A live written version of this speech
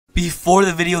before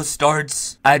the video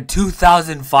starts, at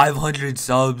 2,500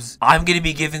 subs, I'm gonna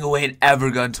be giving away an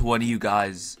Evergun to one of you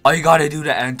guys. All you gotta do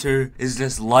to enter is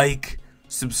just like,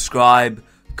 subscribe,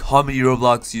 comment your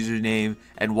Roblox username,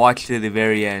 and watch to the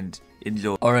very end.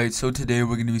 Enjoy. Alright, so today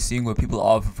we're going to be seeing what people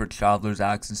offer for Traveler's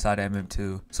Axe inside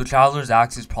MM2. So Traveler's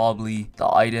Axe is probably the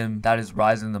item that is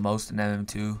rising the most in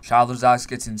MM2. Traveler's Axe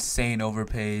gets insane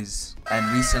overpays,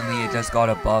 and recently it just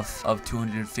got a buff of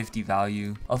 250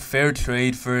 value. A fair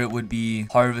trade for it would be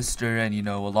Harvester and, you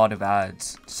know, a lot of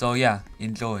ads. So yeah,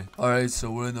 enjoy. Alright,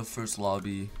 so we're in the first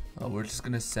lobby. We're just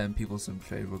gonna send people some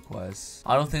trade requests.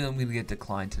 I don't think I'm gonna get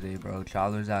declined today, bro.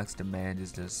 Traveler's Axe demand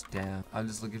is just damn. I'm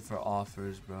just looking for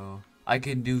offers, bro. I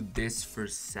can do this for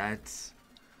sets.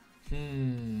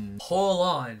 Hold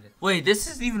on. Wait, this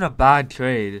isn't even a bad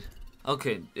trade.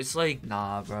 Okay, it's like,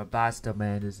 nah, bro. Bass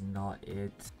demand is not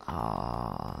it.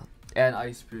 And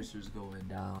Ice Piercer's going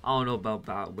down. I don't know about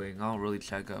Batwing. I don't really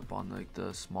check up on like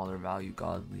the smaller value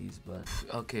godlies, but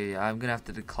okay, I'm gonna have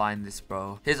to decline this,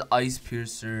 bro. His Ice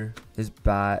Piercer, his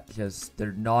Bat, just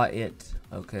they're not it.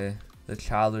 Okay, the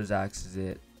Traveler's Axe is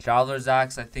it. Traveler's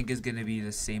Axe, I think, is going to be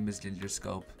the same as Ginger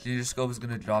Scope. Ginger Scope is going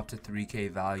to drop to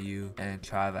 3k value, and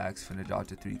Trav Axe is going to drop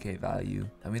to 3k value.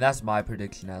 I mean, that's my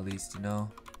prediction at least, you know?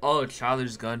 Oh,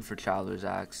 Traveler's Gun for Traveler's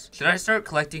Axe. Should I start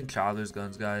collecting Traveler's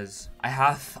Guns, guys? I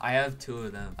have 2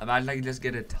 of them. Imagine I can just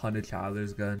get a ton of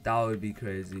Traveler's Gun. That would be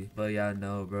crazy. But yeah,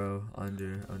 no, bro.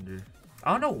 Under.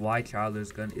 I don't know why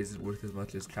Traveler's Gun isn't worth as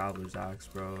much as Traveler's Axe,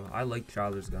 bro. I like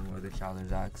Traveler's Gun more than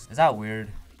Traveler's Axe. Is that weird?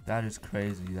 That is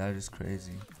crazy. That is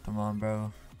crazy. Come on,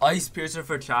 bro. Ice Piercer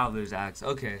for Traveler's Axe.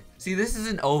 Okay. See, this is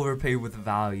an overpay with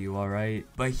value, alright?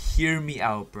 But hear me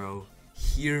out, bro.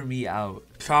 Hear me out.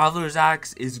 Traveler's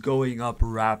Axe is going up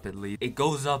rapidly. It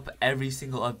goes up every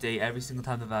single update. Every single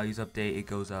time the values update, it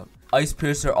goes up. Ice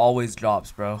Piercer always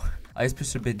drops, bro. Ice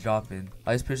Piercer been dropping.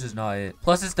 Ice Piercer's not it.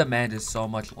 Plus, its demand is so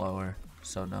much lower.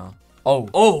 So, no.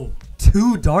 Oh,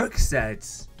 2 dark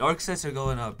sets. Dark sets are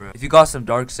going up, bro. If you got some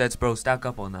dark sets, bro, stack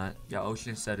up on that. Yeah,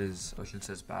 ocean set's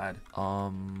bad.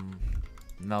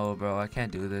 No, bro, I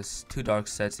can't do this. 2 dark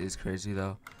sets is crazy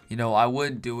though. You know, I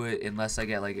wouldn't do it unless I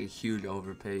get like a huge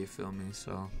overpay, you feel me?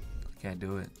 So I can't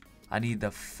do it. I need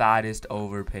the fattest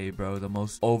overpay, bro. The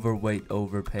most overweight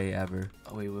overpay ever.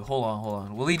 Oh, wait, hold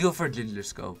on. Will he do it for Ginger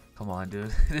Scope? Come on, dude.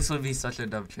 This would be such a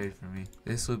dub trade for me.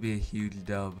 This would be a huge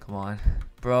dub. Come on.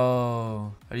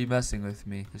 Bro, are you messing with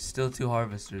me? There's still 2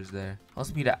 harvesters there.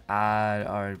 Wants me to add.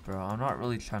 Alright, bro. I'm not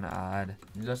really trying to add.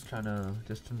 I'm just trying to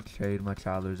trade my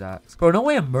Traveler's Axe. Bro, no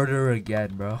way I'm murderer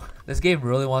again, bro. This game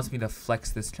really wants me to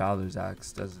flex this Traveler's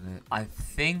Axe, doesn't it? I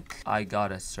think I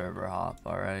got a server hop,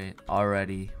 alright?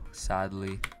 Already.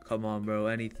 Sadly. Come on, bro.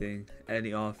 Anything.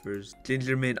 Any offers.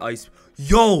 Ginger Mint Ice.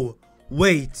 Yo!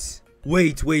 Wait.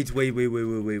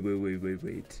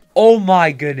 Oh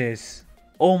my goodness.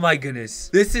 Oh my goodness.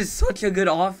 This is such a good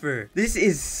offer. This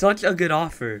is such a good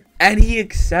offer. And he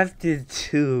accepted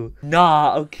too.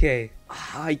 Nah, okay.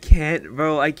 I can't,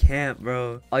 bro.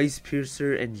 Ice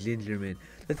Piercer and Ginger Mint.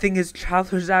 The thing is,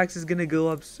 Traveler's Axe is gonna go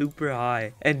up super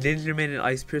high. And Ginger Mint and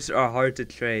Ice Piercer are hard to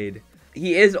trade.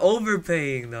 He is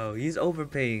overpaying though. He's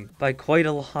overpaying by quite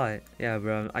a lot. Yeah,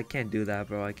 bro. I can't do that,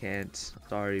 bro. I can't.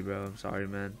 Sorry, bro. I'm sorry,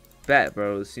 man. Bet,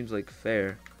 bro. This seems like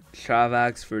fair. Trav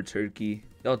Axe for Turkey.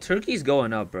 Yo, Turkey's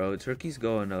going up, bro. Turkey's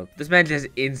going up. This man just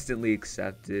instantly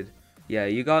accepted. Yeah,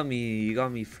 you got me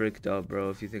fricked up, bro,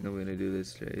 if you think I'm gonna do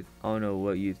this trade. I don't know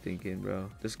what you thinking, bro.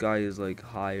 This guy is like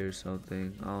high or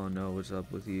something. I don't know what's up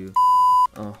with you.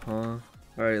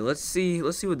 Alright, let's see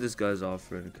what this guy's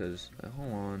offering, because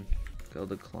hold on. I'll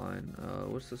decline.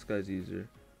 What's this guy's user?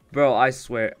 Bro, I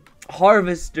swear.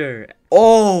 Harvester.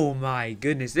 Oh my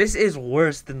goodness. This is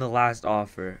worse than the last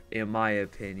offer, in my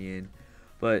opinion.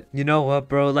 But you know what,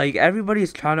 bro? Like,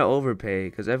 everybody's trying to overpay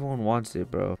because everyone wants it,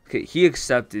 bro. Okay, he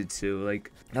accepted too. Like,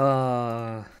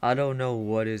 I don't know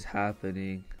what is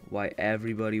happening. Why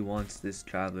everybody wants this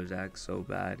Traveler's Axe so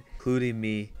bad, including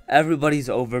me. Everybody's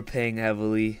overpaying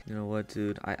heavily. You know what,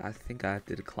 dude? I think I have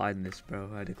to decline this, bro.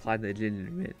 I declined the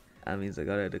Ginger Mint. That means I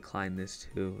gotta decline this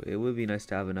too. It would be nice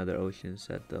to have another ocean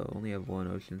set though. Only have 1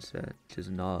 ocean set, which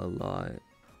is not a lot.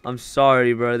 I'm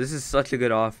sorry, bro. This is such a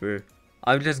good offer.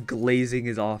 I'm just glazing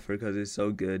his offer because it's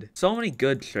so good. So many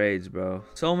good trades, bro.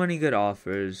 So many good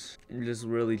offers. I'm just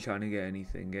really trying to get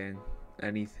anything, gang.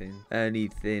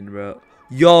 Anything, bro.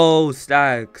 Yo,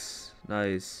 stacks.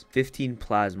 Nice. 15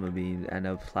 plasma beams and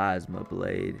a plasma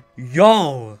blade.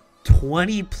 Yo,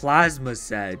 20 plasma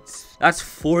sets. That's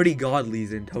 40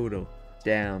 godlies in total.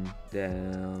 Damn.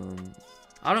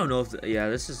 I don't know if yeah,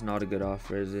 this is not a good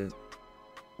offer, is it?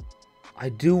 I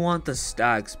do want the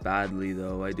stacks badly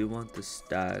though. I do want the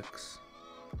stacks.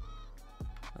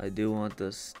 I do want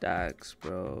the stacks,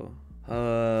 bro.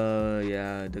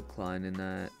 Yeah, declining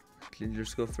that. Ginger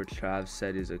scope for Trav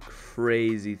said is a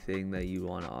crazy thing that you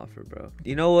want to offer, bro.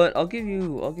 You know what? I'll give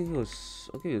you a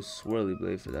swirly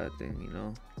blade for that thing, you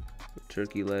know?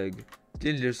 Turkey leg.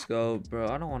 Ginger scope, bro.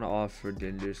 I don't want to offer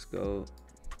ginger scope.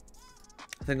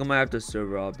 I think I might have to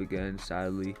server hop again,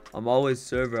 sadly. I'm always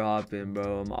server hopping,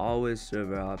 bro. I'm always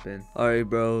server hopping. Alright,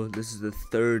 bro. This is the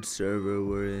 3rd server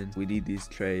we're in. We need these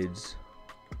trades.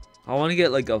 I want to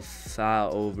get like a fat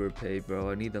overpay, bro.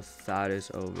 I need the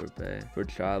fattest overpay for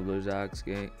Traveler's Axe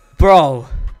gang. Bro!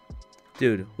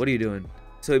 Dude, what are you doing?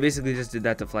 So he basically just did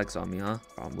that to flex on me, huh?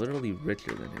 Bro, I'm literally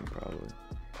richer than him, probably.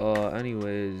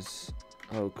 Anyways.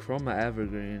 Oh, Chroma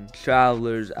Evergreen.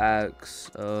 Traveler's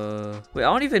Axe. Wait, I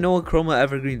don't even know what Chroma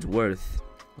Evergreen's worth.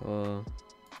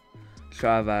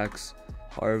 Travax.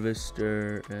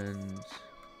 Harvester and...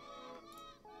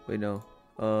 Wait, no.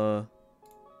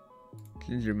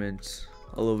 Ginger Mints.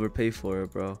 I'll overpay for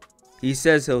it, bro. He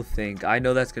says he'll think. I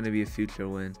know that's gonna be a future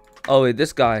win. Oh, wait,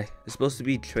 this guy is supposed to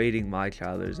be trading my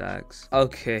Traveler's Axe.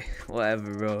 Okay,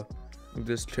 whatever, bro. I'm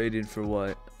just trading for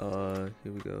what?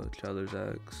 Here we go. Traveler's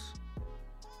Axe.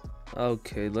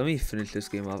 Okay, let me finish this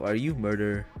game off. Are you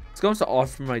murder? It's going to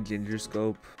offer my ginger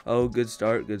scope. Oh, good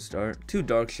start, good start. 2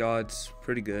 dark shots,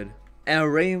 pretty good. And a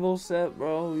rainbow set,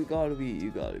 bro. You gotta be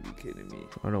kidding me.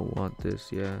 I don't want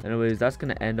this, yeah. Anyways, that's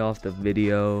gonna end off the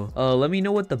video. Let me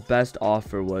know what the best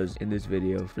offer was in this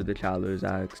video for the Traveler's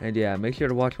Axe. And yeah, make sure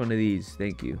to watch one of these.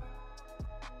 Thank you.